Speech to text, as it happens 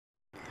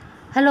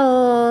Hello,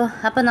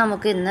 അപ്പോൾ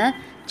നമുക്കിന്ന്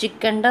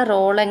ചിക്കൻ്റെ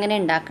റോൾ എങ്ങനെ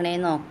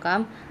ഉണ്ടാക്കണേന്ന് നോക്കാം.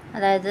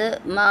 അതായത്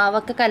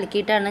മാവൊക്കെ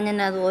കലക്കിയിട്ടാണ് ഞാൻ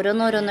അത്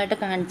ഓരോന്നോരോന്നായിട്ട്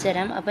കാണിച്ചു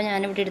തരാം. അപ്പോൾ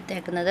ഞാനിവിടെ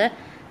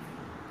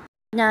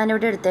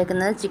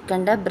എടുത്തേക്കുന്നത്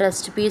ചിക്കൻ്റെ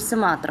ബ്രസ്റ്റ് പീസ്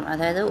മാത്രം.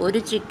 അതായത്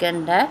ഒരു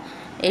ചിക്കൻ്റെ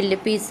എല്ല്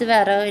പീസ്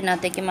വേറെ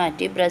ഇതിനകത്തേക്ക്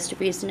മാറ്റി. ബ്രസ്റ്റ്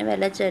പീസിന്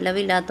വില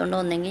ചിലവില്ലാത്തതുകൊണ്ട്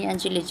ഒന്നെങ്കിൽ ഞാൻ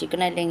ചില്ലി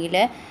ചിക്കൻ അല്ലെങ്കിൽ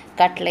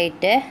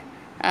കട്ട്ലേറ്റ്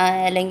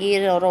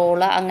അല്ലെങ്കിൽ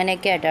റോള്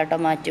അങ്ങനെയൊക്കെ ആയിട്ട് കേട്ടോ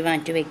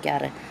മാറ്റി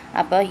വെക്കാറ്.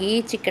 അപ്പോൾ ഈ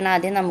ചിക്കൻ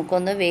ആദ്യം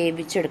നമുക്കൊന്ന്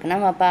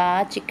വേവിച്ചെടുക്കണം. അപ്പോൾ ആ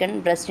ചിക്കൻ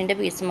ബ്രസ്റ്റിൻ്റെ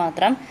പീസ്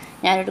മാത്രം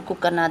ഞാനൊരു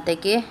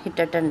കുക്കറിനകത്തേക്ക്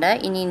ഇട്ടിട്ടുണ്ട്.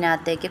 ഇനി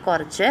ഇതിനകത്തേക്ക്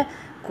കുറച്ച്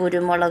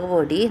കുരുമുളക്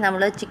പൊടി,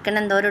 നമ്മൾ ചിക്കൻ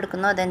എന്തോരം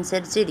എടുക്കുന്നോ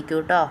അതനുസരിച്ച് ഇരിക്കും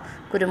കേട്ടോ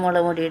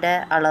കുരുമുളക് പൊടിയുടെ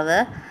അളവ്.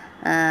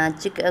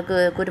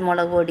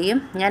 കുരുമുളക്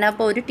പൊടിയും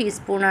ഞാനപ്പോൾ 1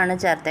 ടീസ്പൂണാണ്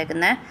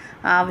ചേർത്തേക്കുന്നത്.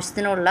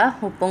 ആവശ്യത്തിനുള്ള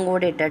ഉപ്പും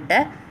കൂടി ഇട്ടിട്ട്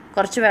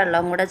കുറച്ച്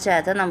വെള്ളം കൂടെ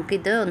ചേർത്ത്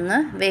നമുക്കിത് ഒന്ന്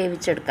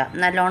വേവിച്ചെടുക്കാം.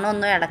 നല്ലോണം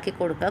ഒന്ന് ഇളക്കി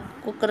കൊടുക്കുക.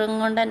 കുക്കറും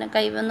കൊണ്ട് തന്നെ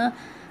ഒന്ന്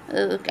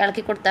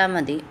ഇളക്കി കൊടുത്താൽ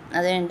മതി.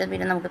 അത് കഴിഞ്ഞിട്ട്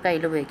പിന്നെ നമുക്ക്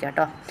കയ്യിൽ ഉപയോഗിക്കാം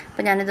കേട്ടോ.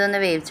 അപ്പോൾ ഞാനിതൊന്ന്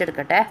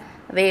വേവിച്ചെടുക്കട്ടെ.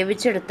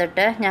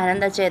 വേവിച്ചെടുത്തിട്ട്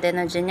ഞാനെന്താ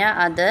ചെയ്തതെന്ന് വെച്ച് കഴിഞ്ഞാൽ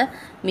അത്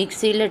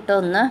മിക്സിയിലിട്ട്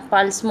ഒന്ന്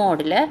പൾസ്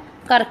മോഡിൽ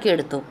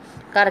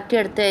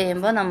കറക്കിയെടുത്ത്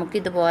കഴിയുമ്പോൾ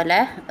നമുക്കിതുപോലെ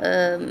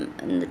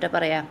എന്നിട്ട്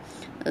പറയാം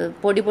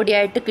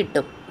പൊടിയായിട്ട്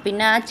കിട്ടും.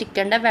 പിന്നെ ആ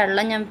ചിക്കൻ്റെ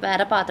വെള്ളം ഞാൻ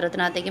വേറെ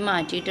പാത്രത്തിനകത്തേക്ക്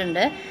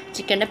മാറ്റിയിട്ടുണ്ട്.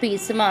 ചിക്കൻ്റെ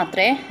പീസ്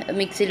മാത്രമേ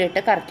മിക്സിയിലിട്ട്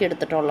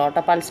കറക്കിയെടുത്തിട്ടുള്ളൂ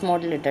കേട്ടോ, പൾസ്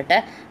മോഡിലിട്ടിട്ട്.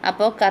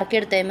 അപ്പോൾ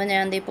കറക്കിയെടുത്ത് കഴിയുമ്പോൾ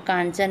ഞാൻ ഇപ്പോൾ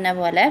കാണിച്ചു തന്നെ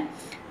പോലെ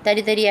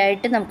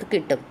തരിയായിട്ട് നമുക്ക്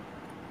കിട്ടും.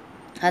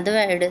 അത്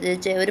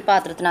ഒരു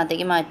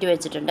പാത്രത്തിനകത്തേക്ക് മാറ്റി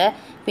വെച്ചിട്ടുണ്ട്.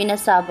 പിന്നെ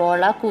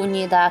സവോള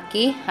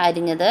കുഞ്ഞിതാക്കി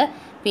അരിഞ്ഞത്,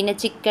 പിന്നെ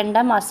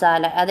ചിക്കൻ്റെ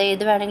മസാല അത്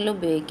ഏത് വേണമെങ്കിലും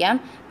ഉപയോഗിക്കാം.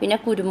 പിന്നെ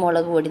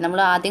കുരുമുളക് പൊടി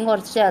നമ്മൾ ആദ്യം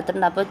കുറച്ച്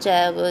ചേർത്തിട്ടുണ്ട്.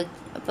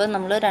 അപ്പോൾ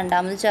നമ്മൾ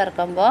രണ്ടാമത്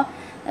ചേർക്കുമ്പോൾ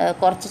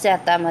കുറച്ച്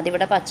ചേർത്താൽ മതി.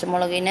 ഇവിടെ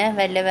പച്ചമുളകിന്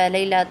വലിയ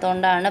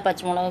വിലയില്ലാത്തതുകൊണ്ടാണ്,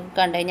 പച്ചമുളക്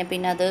കണ്ടു കഴിഞ്ഞാൽ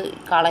പിന്നെ അത്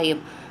കളയും.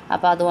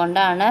 അപ്പോൾ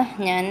അതുകൊണ്ടാണ്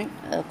ഞാൻ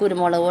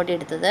കുരുമുളക് പൊടി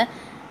എടുത്തത്.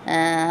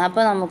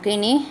 അപ്പോൾ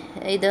നമുക്കിനി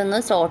ഇതൊന്ന്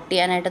സോട്ട്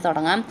ചെയ്യാനായിട്ട്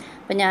തുടങ്ങാം.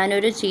 അപ്പോൾ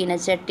ഞാനൊരു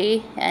ചീനച്ചട്ടി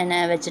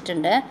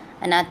വെച്ചിട്ടുണ്ട്.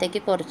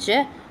 അതിനകത്തേക്ക് കുറച്ച്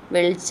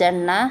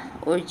വെളിച്ചെണ്ണ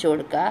ഒഴിച്ചു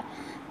കൊടുക്കുക.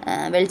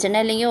 വെളിച്ചെണ്ണ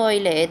അല്ലെങ്കിൽ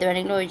ഓയിൽ ഏത്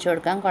വേണമെങ്കിലും ഒഴിച്ചു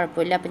കൊടുക്കാം,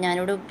 കുഴപ്പമില്ല. അപ്പോൾ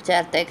ഞാനിവിടെ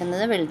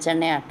ചേർത്തേക്കുന്നത്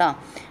വെളിച്ചെണ്ണയാണ് കേട്ടോ.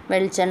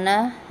 വെളിച്ചെണ്ണ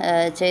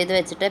ചെയ്ത്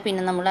വെച്ചിട്ട്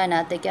പിന്നെ നമ്മൾ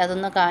അതിനകത്തേക്ക്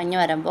അതൊന്ന് കാഞ്ഞ്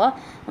വരുമ്പോൾ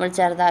നമ്മൾ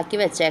ചെറുതാക്കി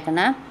വെച്ചേക്കണ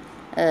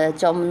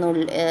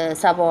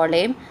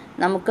സവോളയും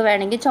നമുക്ക്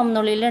വേണമെങ്കിൽ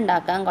ചുവന്നുള്ളിയിൽ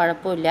ഉണ്ടാക്കാം,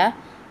 കുഴപ്പമില്ല.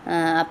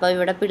 അപ്പോൾ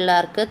ഇവിടെ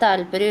പിള്ളേർക്ക്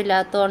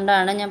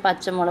താല്പര്യമില്ലാത്തതുകൊണ്ടാണ് ഞാൻ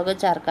പച്ചമുളക്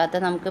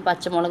ചേർക്കാത്തത്. നമുക്ക്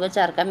പച്ചമുളക്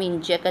ചേർക്കാം,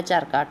 ഇഞ്ചിയൊക്കെ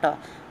ചേർക്കാം കേട്ടോ,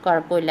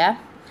 കുഴപ്പമില്ല.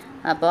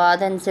 അപ്പോൾ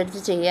അതനുസരിച്ച്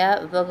ചെയ്യുക.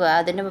 ഇപ്പോൾ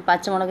അതിന്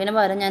പച്ചമുളകിന്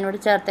പകരം ഞാനിവിടെ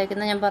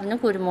ചേർത്തേക്കുന്നത് ഞാൻ പറഞ്ഞു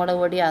കുരുമുളക്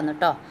പൊടിയാണ്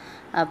കേട്ടോ.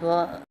 അപ്പോൾ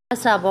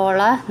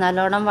സവോള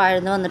നല്ലോണം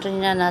വഴന്ന് വന്നിട്ട്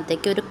ഞാൻ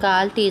അതിനകത്തേക്ക് ഒരു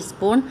 1/4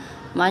 ടീസ്പൂൺ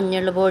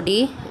മഞ്ഞൾ പൊടി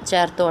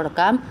ചേർത്ത്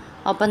കൊടുക്കാം.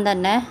 ഒപ്പം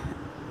തന്നെ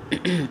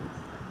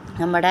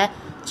നമ്മുടെ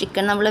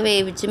ചിക്കൻ നമ്മൾ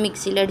വേവിച്ച്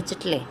മിക്സിയിൽ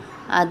അടിച്ചിട്ടില്ലേ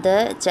അത്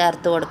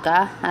ചേർത്ത്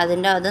കൊടുക്കുക.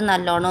 അത്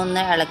നല്ലോണം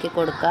ഒന്ന് ഇളക്കി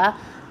കൊടുക്കുക.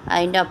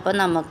 അതിൻ്റെ ഒപ്പം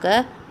നമുക്ക്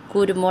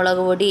കുരുമുളക്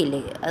പൊടിയില്ലേ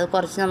അത്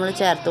കുറച്ച് നമ്മൾ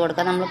ചേർത്ത്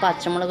കൊടുക്കുക. നമ്മൾ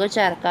പച്ചമുളക്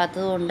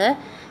ചേർക്കാത്തത് കൊണ്ട്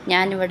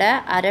ഞാനിവിടെ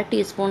 1/2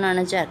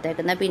 ടീസ്പൂണാണ്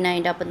ചേർത്തേക്കുന്നത്. പിന്നെ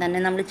അതിൻ്റെ ഒപ്പം തന്നെ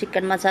നമ്മൾ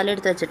ചിക്കൻ മസാല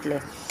എടുത്ത് വെച്ചിട്ടില്ലേ,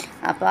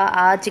 അപ്പോൾ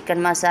ആ ചിക്കൻ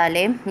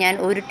മസാലയും ഞാൻ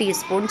 1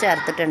 ടീസ്പൂൺ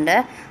ചേർത്തിട്ടുണ്ട്.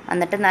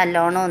 എന്നിട്ട്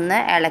നല്ലോണം ഒന്ന്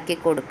ഇളക്കി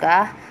കൊടുക്കുക.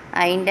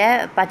 അതിൻ്റെ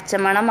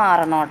പച്ചമണം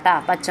മാറണം കേട്ടോ.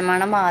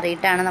 പച്ചമണം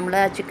മാറിയിട്ടാണ് നമ്മൾ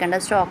ചിക്കൻ്റെ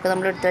സ്റ്റോക്ക്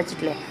നമ്മൾ എടുത്ത്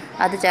വെച്ചിട്ടില്ലേ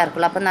അത്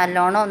ചേർക്കുള്ളൂ. അപ്പോൾ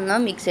നല്ലോണം ഒന്ന്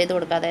മിക്സ് ചെയ്ത്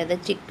കൊടുക്കുക. അതായത്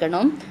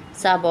ചിക്കനും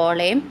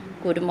സവോളയും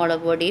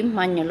കുരുമുളക് പൊടിയും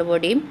മഞ്ഞൾ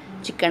പൊടിയും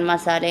ചിക്കൻ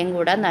മസാലയും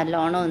കൂടെ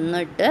നല്ലോണം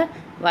ഒന്നിട്ട്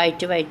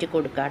വഴറ്റി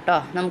കൊടുക്കുക കേട്ടോ.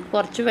 നമുക്ക്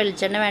കുറച്ച്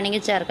വെളിച്ചെണ്ണ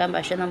വേണമെങ്കിൽ ചേർക്കാം,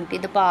 പക്ഷേ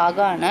നമുക്കിത്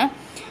പാകമാണ്.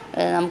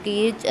 നമുക്ക്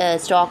ഈ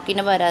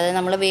സ്റ്റോക്കിന് പകരം അതായത്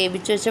നമ്മൾ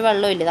വേവിച്ച് വെച്ച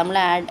വെള്ളമില്ലേ നമ്മൾ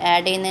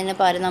ആഡ് ചെയ്യുന്നതിന്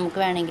പകരം നമുക്ക്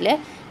വേണമെങ്കിൽ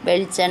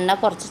വെളിച്ചെണ്ണ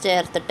കുറച്ച്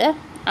ചേർത്തിട്ട്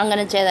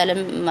അങ്ങനെ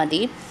ചെയ്താലും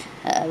മതി.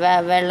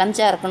 വെള്ളം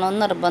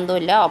ചേർക്കണമെന്ന്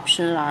നിർബന്ധമില്ല,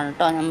 ഓപ്ഷണലാണ്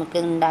കേട്ടോ. നമുക്ക്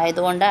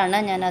ഉണ്ടായതുകൊണ്ടാണ്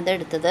ഞാനത്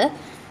എടുത്തത്.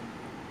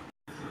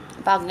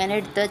 അപ്പോൾ അങ്ങനെ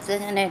എടുത്ത്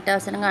വെച്ചത് ഞാൻ ഏറ്റവും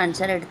അവസാനം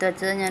കാണിച്ചാൽ എടുത്ത്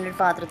വെച്ചത് ഞാനൊരു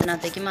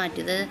പാത്രത്തിനകത്തേക്ക്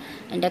മാറ്റിയത്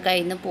എൻ്റെ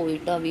കയ്യിൽ നിന്ന്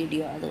പോയിട്ടോ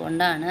വീഡിയോ,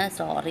 അതുകൊണ്ടാണ്,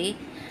 സോറി.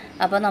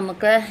 അപ്പോൾ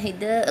നമുക്ക്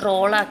ഇത്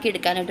റോളാക്കി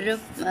എടുക്കാനായിട്ടൊരു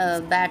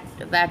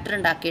ബാറ്റർ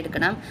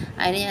ഉണ്ടാക്കിയെടുക്കണം.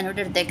 അതിന്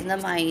ഞാനിവിടെ എടുത്തേക്കുന്ന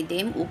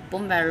മൈദയും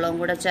ഉപ്പും വെള്ളവും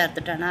കൂടെ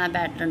ചേർത്തിട്ടാണ് ആ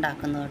ബാറ്റർ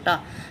ഉണ്ടാക്കുന്നത് കേട്ടോ.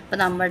 അപ്പോൾ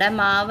നമ്മുടെ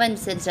മാവ്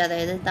അനുസരിച്ച്,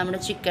 അതായത് നമ്മുടെ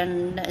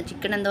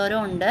ചിക്കൻ എന്തോരം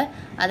ഉണ്ട്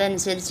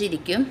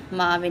അതനുസരിച്ചിരിക്കും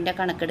മാവിൻ്റെ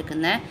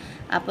കണക്കെടുക്കുന്നത്.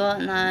 അപ്പോൾ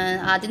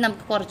ആദ്യം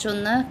നമുക്ക്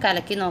കുറച്ചൊന്ന്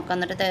കലക്കി നോക്കാം,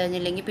 എന്നിട്ട്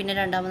തികഞ്ഞില്ലെങ്കിൽ പിന്നെ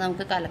രണ്ടാമത്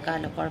നമുക്ക്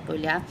കലക്കാമല്ലോ,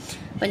 കുഴപ്പമില്ല.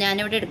 അപ്പോൾ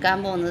ഞാനിവിടെ എടുക്കാൻ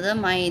പോകുന്നത്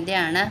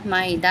മൈദയാണ്.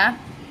 മൈദ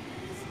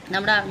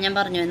ഞാൻ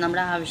പറഞ്ഞു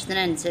നമ്മുടെ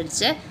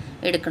ആവശ്യത്തിനനുസരിച്ച്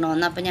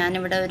എടുക്കണമെന്ന്. അപ്പോൾ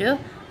ഞാനിവിടെ ഒരു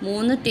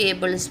 3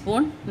 ടേബിൾ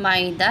സ്പൂൺ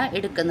മൈദ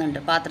എടുക്കുന്നുണ്ട്,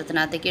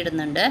 പാത്രത്തിനകത്തേക്ക്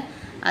ഇടുന്നുണ്ട്.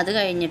 അത്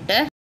കഴിഞ്ഞിട്ട്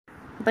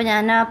അപ്പോൾ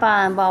ഞാൻ ആ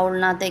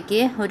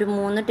ബൗളിനകത്തേക്ക് ഒരു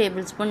 3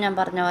 ടേബിൾ സ്പൂൺ ഞാൻ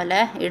പറഞ്ഞ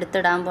പോലെ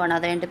എടുത്തിടാൻ പോകണം.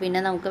 അത് കഴിഞ്ഞിട്ട്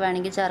പിന്നെ നമുക്ക്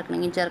വേണമെങ്കിൽ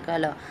ചേർക്കണമെങ്കിൽ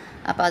ചേർക്കാമല്ലോ.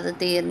 അപ്പോൾ അത്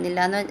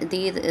തികഞ്ഞില്ല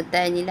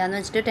എന്ന്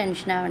വെച്ചിട്ട്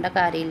ടെൻഷൻ ആവേണ്ട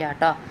കാര്യമില്ല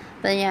കേട്ടോ.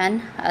 അപ്പോൾ ഞാൻ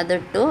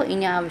അതിട്ടു.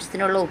 ഇനി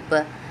ആവശ്യത്തിനുള്ള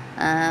ഉപ്പ്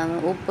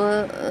ഉപ്പ്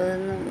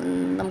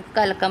നമുക്ക്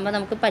കലക്കുമ്പോൾ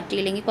നമുക്ക്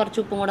പറ്റിയില്ലെങ്കിൽ കുറച്ച്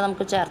ഉപ്പും കൂടെ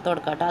നമുക്ക് ചേർത്ത്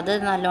കൊടുക്കാം കേട്ടോ. അത്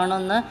നല്ലോണം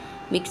ഒന്ന്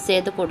മിക്സ്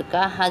ചെയ്ത്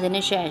കൊടുക്കുക.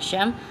 അതിന്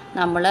ശേഷം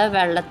നമ്മൾ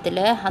വെള്ളത്തിൽ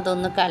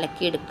അതൊന്ന്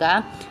കലക്കിയെടുക്കുക.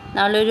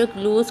 നമ്മളൊരു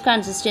ലൂസ്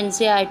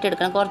കൺസിസ്റ്റൻസി ആയിട്ട്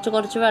എടുക്കണം.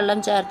 കുറച്ച് വെള്ളം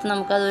ചേർത്ത്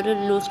നമുക്കതൊരു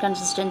ലൂസ്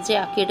കൺസിസ്റ്റൻസി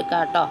ആക്കി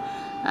എടുക്കാം കേട്ടോ.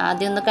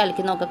 ആദ്യം ഒന്ന്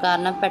കലക്കി നോക്കുക.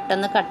 കാരണം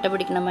പെട്ടെന്ന് കട്ട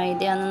പിടിക്കണം.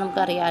 മൈദയാണെന്ന്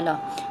നമുക്കറിയാമല്ലോ,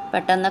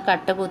 പെട്ടെന്ന്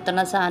കട്ട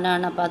കുത്തുന്ന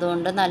സാധനമാണ്. അപ്പോൾ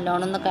അതുകൊണ്ട്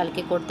നല്ലോണം ഒന്ന്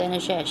കലക്കി കൊടുത്തതിന്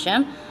ശേഷം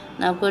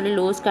നമുക്കൊരു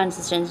ലൂസ്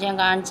കൺസിസ്റ്റൻസി ഞാൻ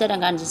കാണിച്ചു തരാം.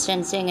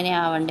 കൺസിസ്റ്റൻസി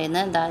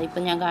എങ്ങനെയാവണ്ടേന്ന്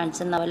ഇപ്പം ഞാൻ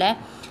കാണിച്ചെന്ന പോലെ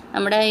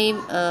നമ്മുടെ ഈ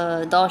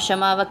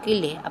ദോശമാവൊക്കെ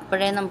ഇല്ലേ,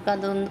 അപ്പോഴേ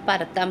നമുക്കതൊന്ന്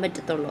പരത്താൻ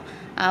പറ്റത്തുള്ളൂ.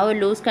 ആ ഒരു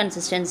ലൂസ്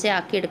കൺസിസ്റ്റൻസി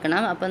ആക്കി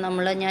എടുക്കണം.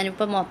 അപ്പോൾ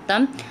ഞാനിപ്പോൾ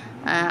മൊത്തം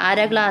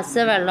 1/2 ഗ്ലാസ്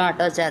വെള്ളം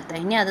ആട്ടോ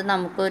ചേർത്ത്. ഇനി അത്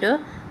നമുക്കൊരു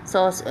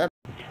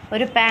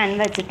ഒരു പാൻ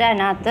വെച്ചിട്ട്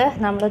അതിനകത്ത്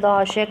നമ്മൾ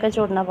ദോശയൊക്കെ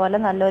ചുടുന്ന പോലെ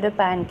നല്ലൊരു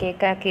പാൻ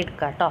കേക്ക് ആക്കി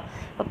എടുക്കുക കേട്ടോ.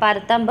 അപ്പോൾ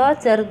പരത്തുമ്പോൾ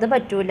ചെറുത്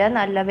പറ്റൂല,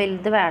 നല്ല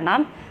വലുത്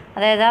വേണം.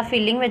 അതായത് ആ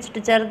ഫില്ലിങ്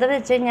വെച്ചിട്ട് ചെറുത്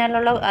വെച്ച്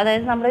കഴിഞ്ഞാലുള്ള,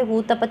 അതായത് നമ്മൾ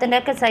ഊത്തപ്പത്തിൻ്റെ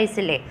ഒക്കെ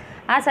സൈസില്ലേ,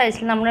 ആ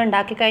സൈസിൽ നമ്മൾ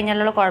ഉണ്ടാക്കി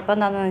കഴിഞ്ഞാലുള്ള കുഴപ്പം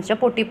എന്താണെന്ന് വെച്ചാൽ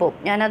പൊട്ടിപ്പോവും.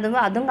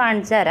 അതും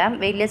കാണിച്ചു തരാം.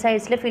 വലിയ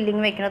സൈസിൽ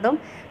ഫില്ലിങ് വെക്കുന്നതും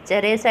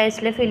ചെറിയ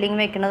സൈസിൽ ഫില്ലിങ്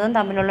വെക്കുന്നതും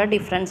തമ്മിലുള്ള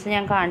ഡിഫറൻസ്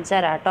ഞാൻ കാണിച്ചു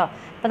തരാം കേട്ടോ.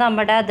 അപ്പോൾ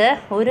നമ്മുടെ അത്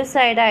ഒരു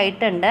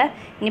സൈഡായിട്ടുണ്ട്.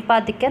 ഇനി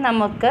പതുക്കെ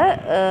നമുക്ക്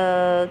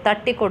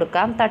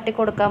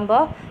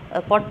തട്ടിക്കൊടുക്കുമ്പോൾ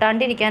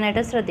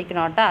പൊട്ടാണ്ടിരിക്കാനായിട്ട്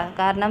ശ്രദ്ധിക്കണം കേട്ടോ.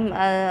 കാരണം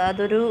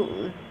അതൊരു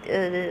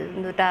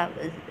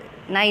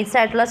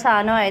നൈസായിട്ടുള്ള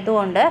സാധനം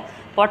ആയതുകൊണ്ട്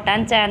പൊട്ടാൻ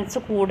ചാൻസ്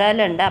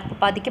കൂടുതലുണ്ട്. അപ്പോൾ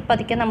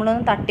പതുക്കെ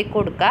നമ്മളൊന്ന്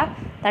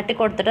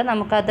തട്ടിക്കൊടുത്തിട്ട്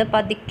നമുക്കത്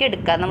പതുക്കെ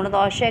എടുക്കാം. നമ്മൾ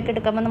ദോശയൊക്കെ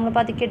എടുക്കുമ്പോൾ നമ്മൾ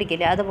പതുക്കെ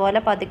എടുക്കില്ലേ, അതുപോലെ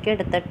പതുക്കെ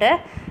എടുത്തിട്ട്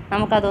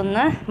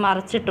നമുക്കതൊന്ന്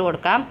മറിച്ചിട്ട്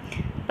കൊടുക്കാം.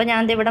 അപ്പോൾ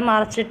ഞാനിവിടെ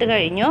മറിച്ചിട്ട്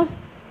കഴിഞ്ഞു.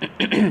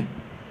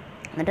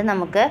 എന്നിട്ട്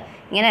നമുക്ക്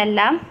ഇങ്ങനെ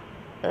എല്ലാം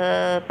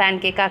പാൻ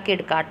കേക്ക് ആക്കി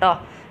എടുക്കാം കേട്ടോ.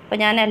 അപ്പോൾ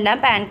ഞാനെല്ലാം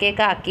പാൻ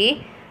കേക്ക് ആക്കി.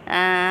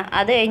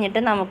 അത് കഴിഞ്ഞിട്ട്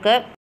നമുക്ക്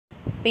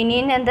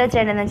പിന്നെയും എന്താ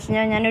ചെയ്യേണ്ടതെന്ന് വെച്ച്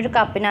കഴിഞ്ഞാൽ, ഞാനൊരു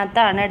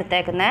കപ്പിനകത്താണ്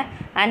എടുത്തേക്കുന്നത്.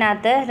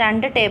 അതിനകത്ത്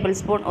 2 ടേബിൾ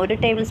സ്പൂൺ, 1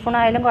 ടേബിൾ സ്പൂൺ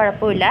ആയാലും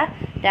കുഴപ്പമില്ല,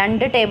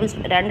 2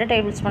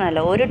 ടേബിൾ സ്പൂൺ അല്ല,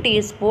 1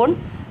 ടീസ്പൂൺ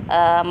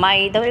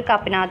മൈദ ഒരു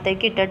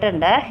കപ്പിനകത്തേക്ക്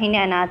ഇട്ടിട്ടുണ്ട്. ഇനി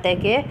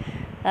അതിനകത്തേക്ക്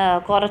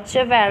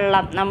കുറച്ച്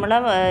വെള്ളം, നമ്മൾ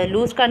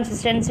ലൂസ്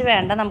കൺസിസ്റ്റൻസി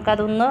വേണ്ട,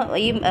 നമുക്കതൊന്ന്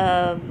ഈ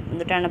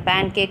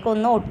പാൻ കേക്ക്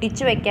ഒന്ന്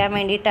ഒട്ടിച്ച് വെക്കാൻ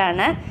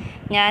വേണ്ടിയിട്ടാണ്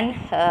ഞാൻ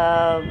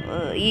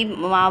ഈ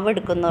മാവ്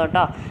എടുക്കുന്നത്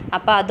കേട്ടോ.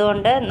 അപ്പോൾ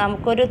അതുകൊണ്ട്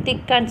നമുക്കൊരു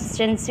തിക്ക്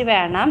കൺസിസ്റ്റൻസി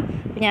വേണം.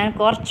 ഞാൻ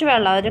കുറച്ച്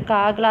വെള്ളം, ഒരു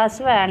 1/4 ഗ്ലാസ്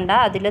വേണ്ട,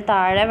 അതിൽ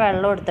താഴെ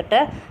വെള്ളം എടുത്തിട്ട്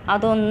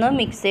അതൊന്ന്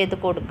മിക്സ് ചെയ്ത്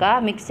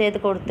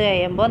കൊടുത്ത്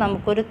കഴിയുമ്പോൾ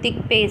നമുക്കൊരു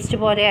തിക്ക് പേസ്റ്റ്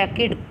പോലെ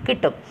ആക്കി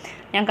കിട്ടും.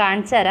 ഞാൻ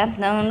കാണിച്ചു തരാം.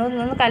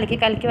 നമ്മളൊന്ന്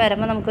കലക്കി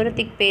വരുമ്പോൾ നമുക്കൊരു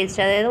തിക്ക്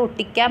പേസ്റ്റ്, അതായത്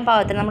ഒട്ടിക്കാൻ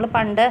പാകത്തിന്, നമ്മൾ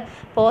പണ്ട്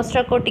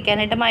പോസ്റ്ററൊക്കെ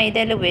ഒട്ടിക്കാനായിട്ട്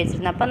മൈദയിൽ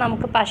ഉപയോഗിച്ചിരുന്നത്. അപ്പോൾ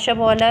നമുക്ക് പശ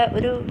പോലെ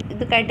ഒരു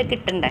ഇതൊക്കെയായിട്ട്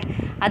കിട്ടണ്ടേ,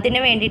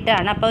 അതിന്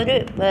വേണ്ടിയിട്ടാണ്. അപ്പോൾ ഒരു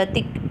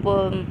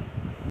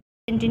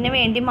തിക്ക് ിന്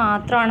വേണ്ടി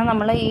മാത്രമാണ്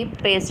നമ്മൾ ഈ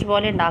പേസ്റ്റ്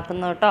പോലെ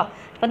ഉണ്ടാക്കുന്നത് കേട്ടോ.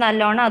 അപ്പോൾ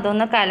നല്ലോണം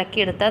അതൊന്ന്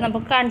കലക്കിയെടുത്ത്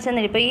നമുക്ക് കാണിച്ചു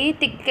തന്നില്ല. ഇപ്പോൾ ഈ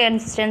തിക്ക്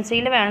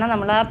കൺസിസ്റ്റൻസിയിൽ വേണം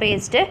നമ്മൾ ആ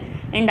പേസ്റ്റ്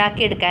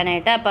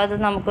ഉണ്ടാക്കിയെടുക്കാനായിട്ട്. അപ്പോൾ അത്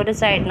നമുക്കൊരു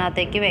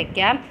സൈഡിനകത്തേക്ക്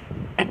വെക്കാം.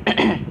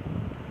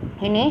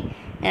 ഇനി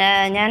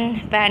ഞാൻ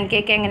പാൻ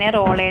കേക്ക് എങ്ങനെ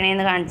റോൾ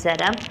ചെയ്യണമെന്ന് കാണിച്ചു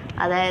തരാം.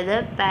 അതായത്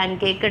പാൻ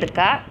കേക്ക്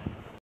എടുക്കുക,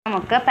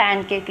 നമുക്ക് പാൻ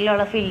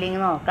കേക്കിലുള്ള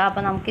ഫില്ലിങ് നോക്കാം.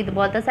 അപ്പോൾ നമുക്ക്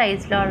ഇതുപോലത്തെ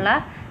സൈസിലുള്ള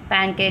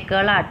പാൻ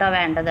കേക്കുകളാട്ടോ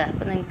വേണ്ടത്.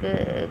 അപ്പോൾ നിങ്ങൾക്ക്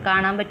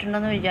കാണാൻ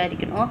പറ്റുന്നുണ്ടെന്ന്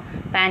വിചാരിക്കുന്നു.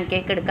 പാൻ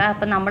കേക്ക് എടുക്കുക.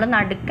 അപ്പോൾ നമ്മൾ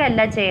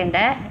നടുക്കല്ല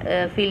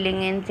ചെയ്യേണ്ടത്,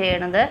 ഫില്ലിങ്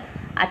ചെയ്യണത്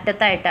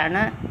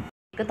അറ്റത്തായിട്ടാണ്.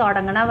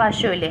 തുടങ്ങണ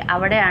വശമില്ലേ,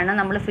 അവിടെയാണ്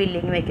നമ്മൾ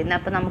ഫില്ലിങ് വെക്കുന്നത്.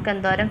 അപ്പോൾ നമുക്ക്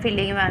എന്തോരം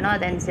ഫില്ലിങ് വേണോ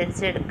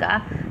അതനുസരിച്ച് എടുക്കുക.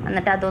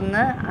 എന്നിട്ട്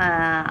അതൊന്ന്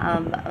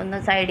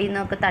സൈഡിൽ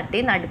നിന്നൊക്കെ തട്ടി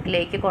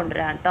നടുക്കിലേക്ക്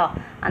കൊണ്ടുവരാം കേട്ടോ.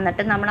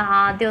 എന്നിട്ട് നമ്മൾ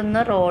ആദ്യം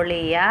ഒന്ന് റോൾ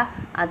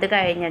ചെയ്യുക. അത്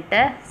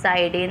കഴിഞ്ഞിട്ട്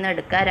സൈഡിൽ നിന്ന്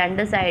എടുക്കുക,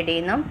 2 സൈഡിൽ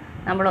നിന്നും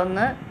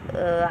നമ്മളൊന്ന്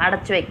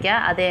അടച്ചു വയ്ക്കുക.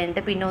 അത്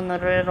കഴിഞ്ഞിട്ട് പിന്നെ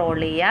ഒന്നൊരു റോൾ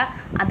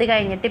ചെയ്യുക. അത്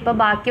കഴിഞ്ഞിട്ട് ഇപ്പോൾ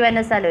ബാക്കി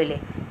വരുന്ന സ്ഥലമില്ലേ,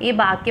 ഈ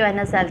ബാക്കി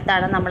വരുന്ന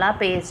സ്ഥലത്താണ് നമ്മൾ ആ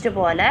പേസ്റ്റ്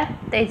പോലെ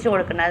തേച്ച്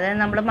കൊടുക്കുന്നത്. അതായത്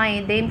നമ്മൾ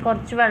മൈദയും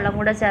കുറച്ച് വെള്ളം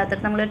കൂടെ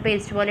ചേർത്തിട്ട് നമ്മളൊരു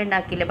പേസ്റ്റ് പോലെ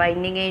ഉണ്ടാക്കിയില്ലേ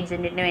ബൈൻഡിങ്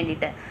ഏജൻറ്റിന്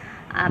വേണ്ടിയിട്ട്.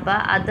 അപ്പോൾ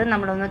അത്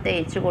നമ്മളൊന്ന്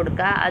തേച്ച്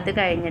കൊടുക്കുക. അത്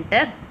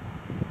കഴിഞ്ഞിട്ട്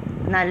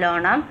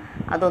നല്ലോണം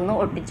അതൊന്ന്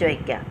ഒട്ടിച്ച്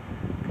വയ്ക്കുക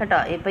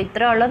കേട്ടോ. ഇപ്പോൾ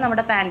ഇത്രയേ ഉള്ളൂ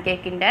നമ്മുടെ പാൻ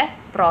കേക്കിൻ്റെ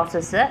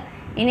പ്രോസസ്സ്.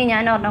 ഇനി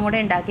ഞാൻ ഒരെണ്ണം കൂടെ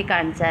ഉണ്ടാക്കി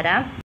കാണിച്ചു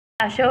തരാം.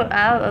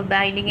 ആ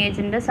ബൈൻഡിങ്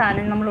ഏജൻറ്റ്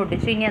സാധനം നമ്മൾ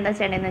ഒട്ടിച്ചു. ഇനി എന്താ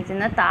ചെയ്യേണ്ടതെന്ന് വെച്ച്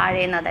കഴിഞ്ഞാൽ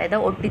താഴേന്ന്, അതായത്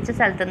ഒട്ടിച്ച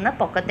സ്ഥലത്ത് നിന്ന്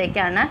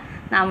പൊക്കത്തേക്കാണ്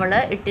നമ്മൾ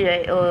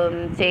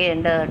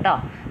ചെയ്യേണ്ടത് കേട്ടോ.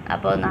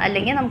 അപ്പോൾ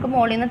അല്ലെങ്കിൽ നമുക്ക്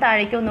മുകളിൽ നിന്ന്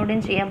താഴേക്ക്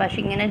ഒന്നുകൂടിയും ചെയ്യാം. പക്ഷേ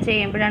ഇങ്ങനെ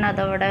ചെയ്യുമ്പോഴാണ്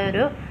അതവിടെ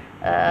ഒരു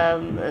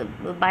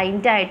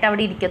ബൈൻഡായിട്ട്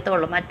അവിടെ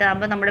ഇരിക്കത്തുള്ളൂ.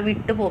 മറ്റാകുമ്പോൾ നമ്മുടെ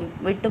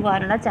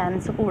വിട്ടുപോകാനുള്ള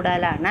ചാൻസ്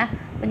കൂടുതലാണ്.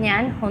 അപ്പം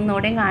ഞാൻ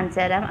ഒന്നുകൂടെയും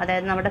കാണിച്ചു തരാം.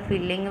 അതായത് നമ്മുടെ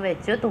ഫില്ലിങ്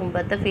വെച്ചു,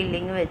 തുമ്പത്ത്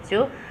ഫില്ലിങ് വെച്ചു.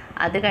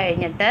 അത്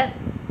കഴിഞ്ഞിട്ട്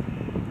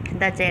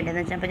എന്താ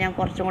ചെയ്യേണ്ടതെന്ന് വെച്ചാൽ, അപ്പോൾ ഞാൻ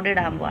കുറച്ചും കൂടി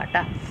ഇടാൻ പോകാം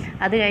കേട്ടോ.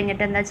 അത്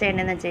കഴിഞ്ഞിട്ട് എന്താ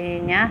ചെയ്യേണ്ടതെന്ന് വെച്ച്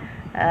കഴിഞ്ഞാൽ,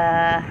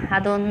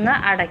 അതൊന്ന്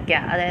അടയ്ക്കുക,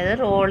 അതായത്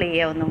റോൾ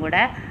ചെയ്യുക ഒന്നും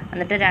കൂടെ.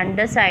 എന്നിട്ട്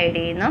 2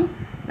 സൈഡിൽ നിന്നും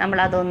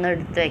നമ്മളതൊന്ന്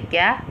എടുത്ത്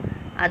വയ്ക്കുക.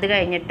 അത്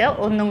കഴിഞ്ഞിട്ട്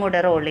ഒന്നും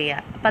കൂടെ റോൾ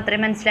ചെയ്യുക. അപ്പോൾ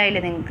അത്രയും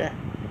മനസ്സിലായില്ലേ നിങ്ങൾക്ക്?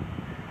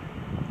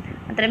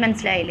 അത്രയും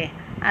മനസ്സിലായില്ലേ?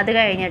 അത്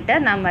കഴിഞ്ഞിട്ട്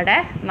നമ്മുടെ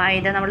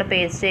മൈദ നമ്മൾ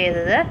പേസ്റ്റ്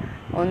ചെയ്തത്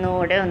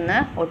ഒന്നുകൂടെ ഒന്ന്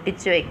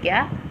ഒട്ടിച്ച് വയ്ക്കുക.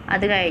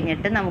 അത്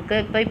കഴിഞ്ഞിട്ട് നമുക്ക്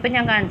ഇപ്പം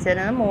ഞാൻ കാണിച്ചു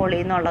തരുന്നത് മുകളിൽ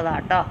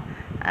നിന്നുള്ളതാണ് കേട്ടോ.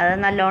 അത്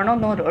നല്ലോണം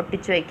ഒന്ന്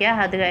ഒട്ടിച്ച് വയ്ക്കുക.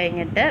 അത്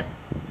കഴിഞ്ഞിട്ട്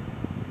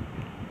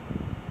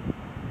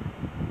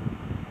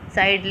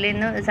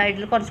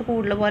സൈഡിൽ കുറച്ച്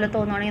കൂടുതൽ പോലെ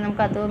തോന്നുവാണെങ്കിൽ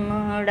നമുക്ക്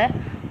അതൊന്നും കൂടെ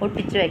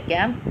ഒട്ടിച്ച്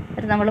വയ്ക്കാം.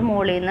 എന്നിട്ട് നമ്മൾ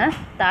മുകളിൽ നിന്ന്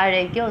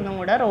താഴേക്ക് ഒന്നും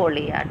കൂടെ റോൾ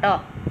ചെയ്യാം കേട്ടോ.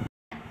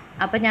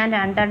 അപ്പോൾ ഞാൻ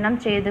 2 എണ്ണം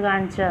ചെയ്ത്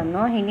കാണിച്ചു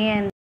തന്നു. ഇനി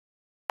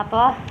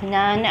അപ്പോൾ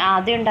ഞാൻ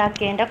ആദ്യം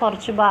ഉണ്ടാക്കിയതിൻ്റെ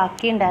കുറച്ച്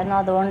ബാക്കി ഉണ്ടായിരുന്നു,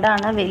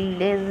 അതുകൊണ്ടാണ്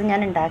വലിയത്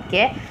ഞാൻ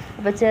ഉണ്ടാക്കിയത്.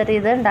 അപ്പോൾ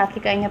ചെറിയത് ഉണ്ടാക്കി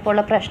കഴിഞ്ഞപ്പോൾ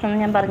ഉള്ള പ്രശ്നമൊന്നും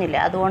ഞാൻ പറഞ്ഞില്ല,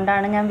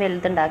 അതുകൊണ്ടാണ് ഞാൻ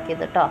വലുത്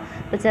ഉണ്ടാക്കിയത് കേട്ടോ.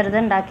 അപ്പോൾ ചെറുത്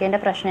ഉണ്ടാക്കിയതിൻ്റെ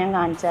പ്രശ്നം ഞാൻ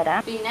കാണിച്ചു തരാം.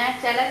 പിന്നെ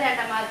ചില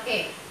ചേട്ടന്മാർക്കേ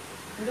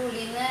ഇതിൻ്റെ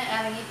ഉള്ളിൽ നിന്ന്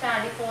ഇറങ്ങി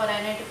ചാടി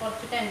പോരാനായിട്ട്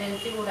കുറച്ച്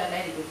ടെൻഡൻസി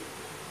കൂടുതലായിരിക്കും.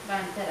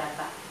 കാണിച്ചു തരാം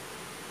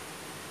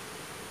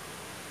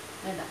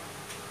കേട്ടോ.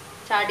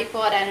 ചാടി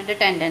പോരാനായിട്ട്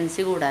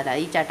ടെൻഡൻസി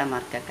കൂടുതലാണ് ഈ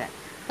ചേട്ടന്മാർക്കൊക്കെ.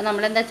 അപ്പോൾ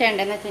നമ്മളെന്താ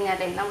ചെയ്യേണ്ടതെന്ന് വെച്ച്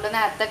കഴിഞ്ഞാൽ, നമ്മൾ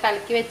നേരത്തെ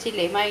കലക്കി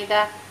വെച്ചില്ലേ മൈദ,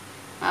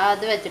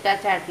 അത് വെച്ചിട്ട് ആ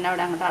ചേട്ടനെ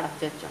അവിടെ അങ്ങോട്ട്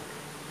അടച്ചു വെച്ചോ.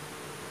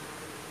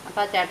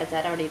 അപ്പോൾ ആ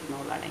ചേട്ടച്ചാര അവിടെ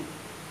ഇരുന്നോളാണെങ്കിൽ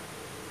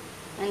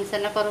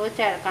അനുസരണക്കുറവ്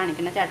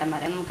കാണിക്കുന്ന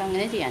ചേട്ടന്മാരെ നമുക്ക്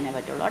അങ്ങനെ ചെയ്യാനേ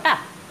പറ്റുള്ളൂ കേട്ടോ.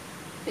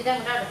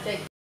 ഇതങ്ങോട്ട് അടച്ചു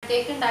വയ്ക്കും.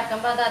 കേക്ക്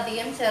ഉണ്ടാക്കുമ്പോൾ അത്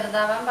അധികം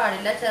ചെറുതാവാൻ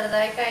പാടില്ല.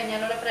 ചെറുതായി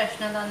കഴിഞ്ഞാലുള്ള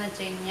പ്രശ്നം എന്താണെന്ന്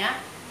വെച്ച് കഴിഞ്ഞാൽ,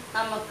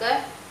 നമുക്ക്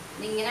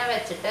ഇതിങ്ങനെ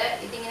വെച്ചിട്ട്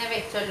ഇതിങ്ങനെ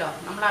വെച്ചല്ലോ,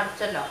 നമ്മൾ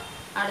അടച്ചല്ലോ,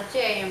 അടച്ചു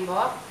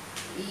കഴിയുമ്പോൾ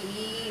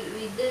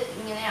ഇത്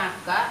ഇങ്ങനെ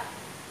ആക്കുക,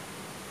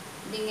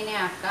 ഇതിങ്ങനെ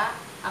ആക്കുക.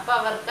 അപ്പോൾ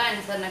അവർക്ക്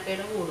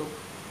അനുസരണക്കേട് കൂടും.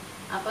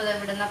 അപ്പോൾ അത്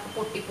ഇവിടെ നിന്നൊക്കെ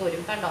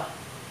പൊട്ടിപ്പോരും കണ്ടോ.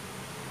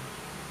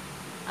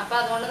 അപ്പോൾ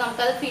അതുകൊണ്ട്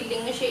നമുക്കത്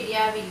ഫില്ലിങ്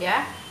ശരിയാവില്ല.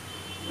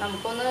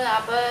 നമുക്കൊന്ന്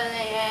അപ്പോൾ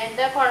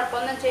എന്താ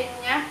കുഴപ്പമെന്ന് വെച്ച്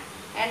കഴിഞ്ഞാൽ,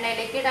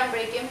 എണ്ണയിലേക്ക്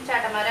ഇടുമ്പോഴേക്കും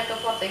ചേട്ടന്മാരൊക്കെ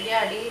പുറത്തേക്ക്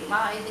ആടി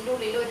ഇതിൻ്റെ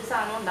ഉള്ളിൽ ഒരു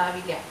സാധനം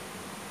ഉണ്ടാവില്ല.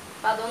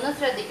 അപ്പം അതൊന്ന്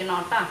ശ്രദ്ധിക്കണം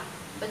കേട്ടോ.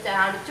 അപ്പോൾ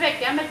അടച്ചു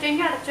വയ്ക്കാൻ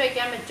പറ്റുമെങ്കിൽ അടച്ചു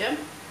വയ്ക്കാൻ പറ്റും.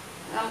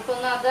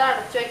 നമുക്കൊന്ന് അത്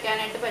അടച്ചു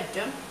വയ്ക്കാനായിട്ട്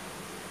പറ്റും.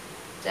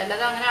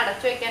 ചിലത് അങ്ങനെ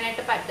അടച്ചു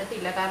വയ്ക്കാനായിട്ട്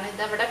പറ്റത്തില്ല, കാരണം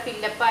ഇതവിടെ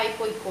ഫില്ലപ്പായി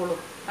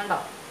പോയിക്കോളും കണ്ടോ,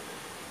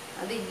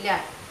 അതില്ല.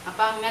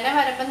 അപ്പം അങ്ങനെ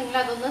വരുമ്പോൾ നിങ്ങൾ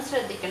അതൊന്ന്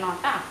ശ്രദ്ധിക്കണം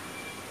കേട്ടോ.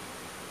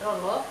 അത്രേ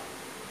ഉള്ളൂ.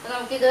 അപ്പോൾ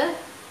നമുക്കിത്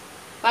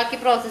ബാക്കി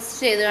പ്രോസസ്സ്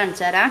ചെയ്ത്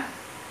കാണിച്ചു തരാം.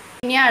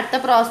 ഇനി അടുത്ത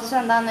പ്രോസസ്സ്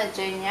എന്താണെന്ന്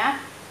വെച്ച് കഴിഞ്ഞാൽ,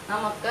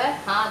 നമുക്ക്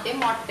ആദ്യം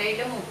മുട്ടയിൽ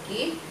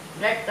മുക്കി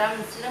ബ്രെഡ്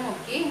ക്രംസിൽ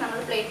മുക്കി നമ്മൾ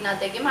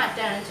പ്ലേറ്റിനകത്തേക്ക്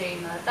മാറ്റുകയാണ്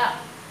ചെയ്യുന്നത് കേട്ടോ.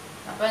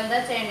 അപ്പോൾ എന്താ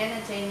ചെയ്യേണ്ടതെന്ന്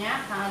വെച്ച് കഴിഞ്ഞാൽ,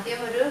 ആദ്യം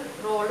ഒരു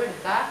റോൾ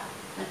എടുക്കുക,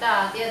 എന്നിട്ട്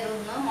ആദ്യം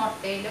അതൊന്ന്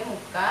മുട്ടയിൽ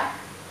മുക്കുക.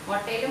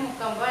 മുട്ടയിൽ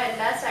മുക്കുമ്പോൾ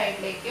എല്ലാ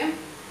സൈഡിലേക്കും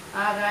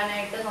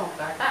ആകാനായിട്ട്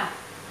നോക്കുക കേട്ടോ.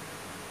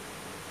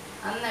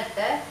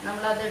 എന്നിട്ട്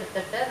നമ്മളത്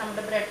എടുത്തിട്ട്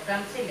നമ്മുടെ ബ്രെഡ്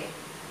ക്രംസ് ഇല്ലേ,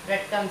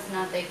 ബ്രെഡ്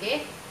ക്രംസിനകത്തേക്ക്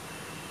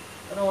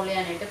റോൾ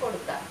ചെയ്യാനായിട്ട്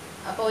കൊടുക്കുക.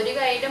 അപ്പോൾ ഒരു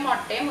കയ്യിൽ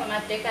മുട്ടയും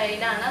മറ്റേ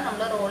കയ്യിലാണ്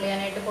നമ്മൾ റോൾ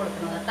ചെയ്യാനായിട്ട്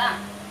കൊടുക്കുന്നത് കേട്ടോ.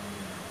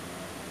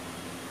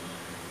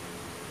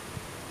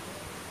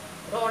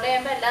 റോൾ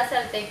ചെയ്യുമ്പോൾ എല്ലാ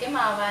സ്ഥലത്തേക്കും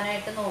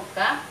ആവാനായിട്ട്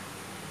നോക്കുക.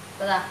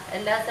 അപ്പോൾ ദാ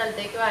എല്ലാ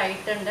സ്ഥലത്തേക്കും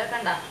ആയിട്ടുണ്ട്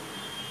കണ്ട.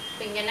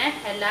 അപ്പം ഇങ്ങനെ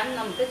എല്ലാം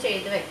നമുക്ക്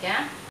ചെയ്ത്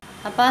വെക്കാം.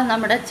 അപ്പോൾ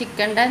നമ്മുടെ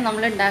ചിക്കൻ്റെ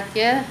നമ്മൾ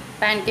ഉണ്ടാക്കിയ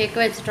പാൻ കേക്ക്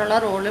വെച്ചിട്ടുള്ള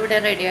റോൾ ഇവിടെ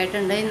റെഡി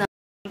ആയിട്ടുണ്ട്.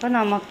 അപ്പോൾ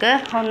നമുക്ക്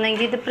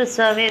ഒന്നെങ്കിൽ ഇത്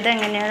പ്രിസർവ് ചെയ്ത്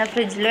എങ്ങനെയാണ്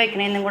ഫ്രിഡ്ജിൽ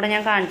വെക്കണമെന്നും കൂടെ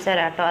ഞാൻ കാണിച്ചു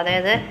തരാം കേട്ടോ.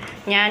 അതായത്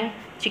ഞാൻ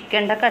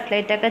ചിക്കൻ്റെ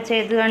കട്ട്ലേറ്റൊക്കെ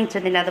ചെയ്ത്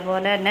കാണിച്ചതില്ല,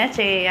 അതുപോലെ തന്നെ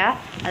ചെയ്യുക.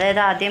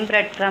 അതായത് ആദ്യം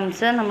ബ്രെഡ്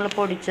ക്രംസ് നമ്മൾ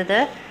പൊടിച്ചത്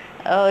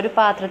ഒരു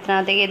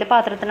പാത്രത്തിനകത്തേക്ക്, ഏത്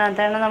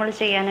പാത്രത്തിനകത്താണ് നമ്മൾ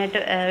ചെയ്യാനായിട്ട്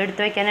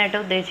എടുത്തു വയ്ക്കാനായിട്ട്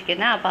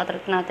ഉദ്ദേശിക്കുന്നത് ആ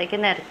പാത്രത്തിനകത്തേക്ക്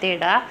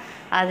നിരത്തിയിടുക.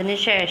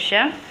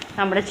 അതിനുശേഷം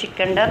നമ്മുടെ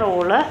ചിക്കൻ്റെ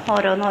റോള്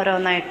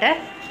ഓരോന്നോരോന്നായിട്ട്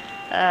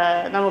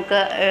നമുക്ക്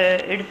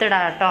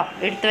എടുത്തിടാം കേട്ടോ,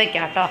 എടുത്തു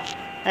വയ്ക്കാം കേട്ടോ.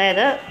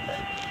 അതായത്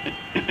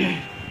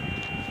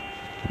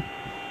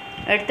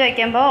എടുത്ത്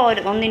വയ്ക്കുമ്പോൾ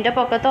ഒന്നിൻ്റെ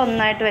പൊക്കത്ത്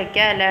ഒന്നായിട്ട്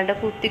വയ്ക്കുക, അല്ലാണ്ട്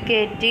കുത്തി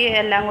കയറ്റി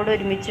എല്ലാം കൂടെ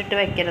ഒരുമിച്ചിട്ട്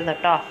വെക്കരുത്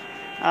കേട്ടോ.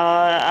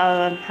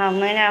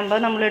 അങ്ങനെ ആകുമ്പോൾ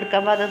നമ്മൾ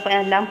എടുക്കുമ്പോൾ അത്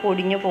എല്ലാം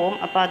പൊടിഞ്ഞു പോവും.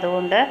 അപ്പോൾ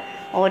അതുകൊണ്ട്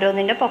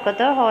ഓരോന്നിൻ്റെ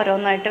പൊക്കത്ത്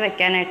ഓരോന്നായിട്ട്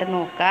വെക്കാനായിട്ട്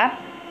നോക്കുക.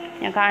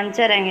 ഞാൻ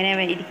കാണിച്ചു തരാം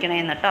എങ്ങനെയാണ്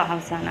ഇരിക്കണേന്ന് കേട്ടോ.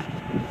 അവസാനം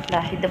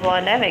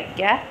ഇതുപോലെ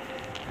വയ്ക്കുക.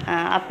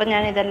 അപ്പം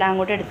ഞാൻ ഇതെല്ലാം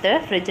കൂടി എടുത്ത്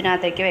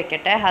ഫ്രിഡ്ജിനകത്തേക്ക്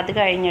വെക്കട്ടെ. അത്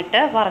കഴിഞ്ഞിട്ട്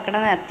വറക്കണ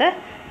നേരത്ത്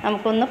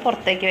നമുക്കൊന്ന്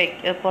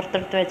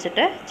പുറത്തെടുത്ത്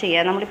വെച്ചിട്ട്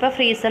ചെയ്യാം. നമ്മളിപ്പോൾ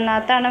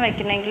ഫ്രീസറിനകത്താണ്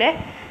വെക്കണമെങ്കിൽ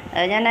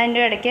ഞാൻ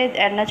അതിൻ്റെ ഇടയ്ക്ക്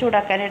എണ്ണ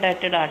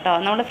ചൂടാക്കാനായിട്ടിടാം കേട്ടോ.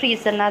 നമ്മൾ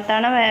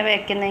ഫ്രീസറിനകത്താണ്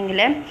വെക്കുന്നതെങ്കിൽ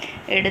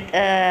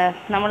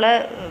നമ്മൾ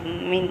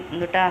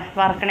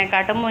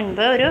വറക്കണേക്കാട്ടും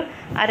മുൻപ് ഒരു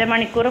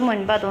അരമണിക്കൂർ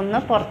മുൻപ്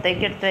അതൊന്ന്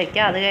പുറത്തേക്ക് എടുത്ത്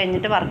വയ്ക്കുക. അത്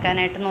കഴിഞ്ഞിട്ട്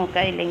വറക്കാനായിട്ട്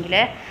നോക്കുക. ഇല്ലെങ്കിൽ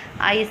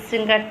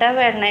ഐസും കട്ട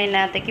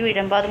എണ്ണയിനകത്തേക്ക്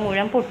വീഴുമ്പോൾ അത്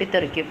മുഴുവൻ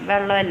പൊട്ടിത്തെറിക്കും,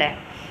 വെള്ളമല്ലേ.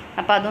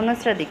 അപ്പോൾ അതൊന്ന്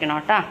ശ്രദ്ധിക്കണം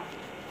കേട്ടോ.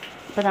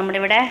 അപ്പോൾ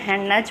നമ്മളിവിടെ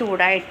എണ്ണ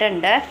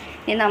ചൂടായിട്ടുണ്ട്.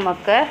 ഇനി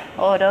നമുക്ക്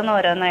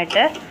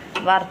ഓരോന്നോരോന്നായിട്ട്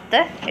വറുത്ത്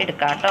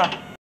എടുക്കാം കേട്ടോ.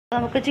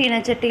 നമുക്ക്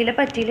ചീനച്ചട്ടിയിൽ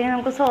പറ്റിയില്ലെങ്കിൽ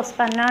നമുക്ക് സോസ്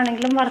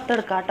പാനിലാണെങ്കിലും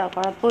വറുത്തെടുക്കാം കേട്ടോ,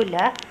 കുഴപ്പമില്ല.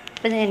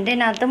 അപ്പം എൻ്റെ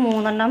ഇതിനകത്ത്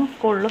 3 എണ്ണം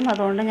കൊള്ളും,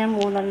 അതുകൊണ്ട് ഞാൻ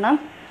 3 എണ്ണം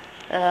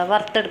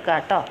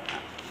വറുത്തെടുക്കാം കേട്ടോ.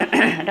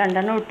 2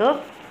 എണ്ണം ഇട്ടു,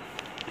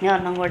 ഞാൻ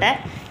ഒരെണ്ണം കൂടെ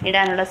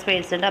ഇടാനുള്ള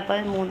സ്പേസ് ഉണ്ട്. അപ്പോൾ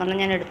 3 എണ്ണം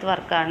ഞാൻ എടുത്ത്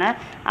വറുക്കുകയാണ്.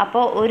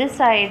 അപ്പോൾ ഒരു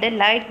സൈഡ്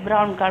ലൈറ്റ്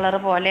ബ്രൗൺ കളർ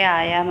പോലെ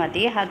ആയാൽ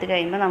മതി. അത്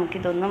കഴിയുമ്പോൾ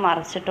നമുക്കിതൊന്ന്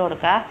മറിച്ചിട്ട്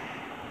കൊടുക്കാം.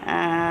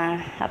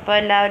 അപ്പോൾ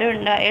എല്ലാവരും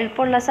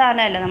എളുപ്പമുള്ള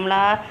സാധനമല്ല. നമ്മൾ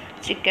ആ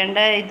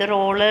ചിക്കൻ്റെ ഇത്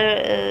റോള്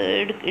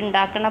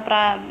ഉണ്ടാക്കുന്ന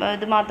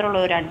ഇത് മാത്രമേ ഉള്ളൂ.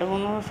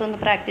 2-3 ദിവസം ഒന്ന്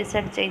പ്രാക്ടീസ്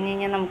അടിച്ച്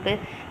കഴിഞ്ഞാൽ നമുക്ക്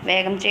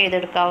വേഗം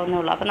ചെയ്തെടുക്കാവുന്നേ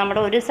ഉള്ളൂ. അപ്പോൾ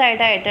നമ്മുടെ ഒരു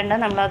സൈഡായിട്ടുണ്ട്,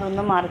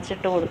 നമ്മളതൊന്ന്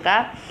മറിച്ചിട്ട് കൊടുക്കുക.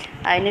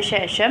 അതിന്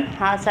ശേഷം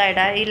ആ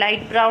സൈഡ് ഈ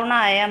ലൈറ്റ് ബ്രൗൺ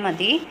ആയാൽ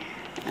മതി.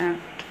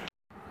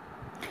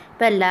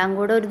 അപ്പോൾ എല്ലാം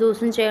കൂടെ ഒരു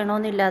ദിവസം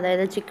ചെയ്യണമെന്നില്ല.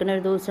 അതായത് ചിക്കൻ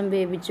ഒരു ദിവസം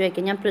വേവിച്ച്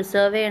വയ്ക്കുക. ഞാൻ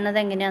പ്രിസർവ് ചെയ്യണത്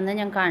എങ്ങനെയാണെന്ന്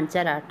ഞാൻ കാണിച്ചു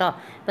തരാം കേട്ടോ.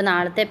 ഇപ്പോൾ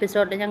നാളത്തെ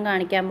എപ്പിസോഡിൽ ഞാൻ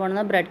കാണിക്കാൻ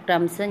പോകുന്നത് ബ്രെഡ്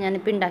ക്രംസ്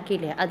ഞാനിപ്പോൾ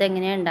ഉണ്ടാക്കിയില്ലേ,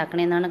 അതെങ്ങനെയാണ്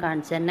ഉണ്ടാക്കണേന്നാണ്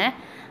കാണിച്ചു തന്നെ.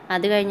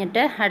 അത്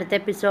കഴിഞ്ഞിട്ട് അടുത്ത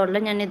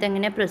എപ്പിസോഡിൽ ഞാൻ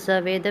ഇതെങ്ങനെ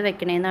പ്രിസർവ് ചെയ്ത്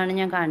വെക്കണേന്നാണ്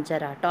ഞാൻ കാണിച്ചു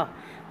തരാം കേട്ടോ.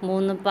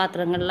 3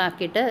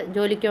 പാത്രങ്ങളിലാക്കിയിട്ട്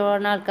ജോലിക്ക്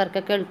പോകുന്ന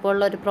ആൾക്കാർക്കൊക്കെ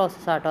എളുപ്പമുള്ള ഒരു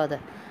പ്രോസസ്സാണ് കേട്ടോ അത്.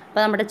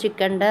 അപ്പോൾ നമ്മുടെ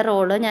ചിക്കൻ്റെ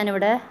റോള്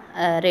ഞാനിവിടെ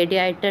റെഡി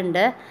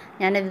ആയിട്ടുണ്ട്.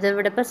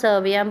 ഞാനിതിവിടെ ഇപ്പോൾ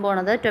സെർവ് ചെയ്യാൻ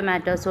പോണത്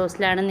ടൊമാറ്റോ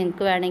സോസിലാണ്.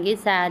 നിങ്ങൾക്ക് വേണമെങ്കിൽ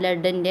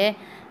സാലഡിൻ്റെ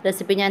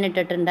റെസിപ്പി ഞാൻ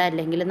ഇട്ടിട്ടുണ്ട്,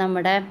 അല്ലെങ്കിൽ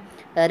നമ്മുടെ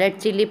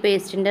റെഡ് ചില്ലി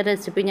പേസ്റ്റിൻ്റെ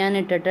റെസിപ്പി ഞാൻ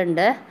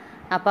ഇട്ടിട്ടുണ്ട്.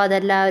 അപ്പോൾ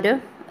അതെല്ലാവരും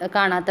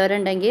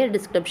കാണാത്തവരുണ്ടെങ്കിൽ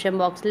ഡിസ്ക്രിപ്ഷൻ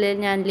ബോക്സിൽ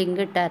ഞാൻ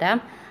ലിങ്ക് ഇട്ടുതരാം.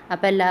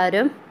 അപ്പോൾ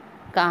എല്ലാവരും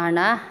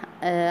കാണുക.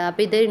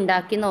 അപ്പോൾ ഇത്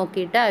ഉണ്ടാക്കി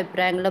നോക്കിയിട്ട്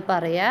അഭിപ്രായങ്ങൾ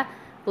പറയുക.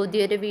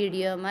 പുതിയൊരു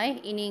വീഡിയോയുമായി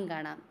ഇനിയും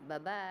കാണാം.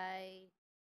 ബൈ.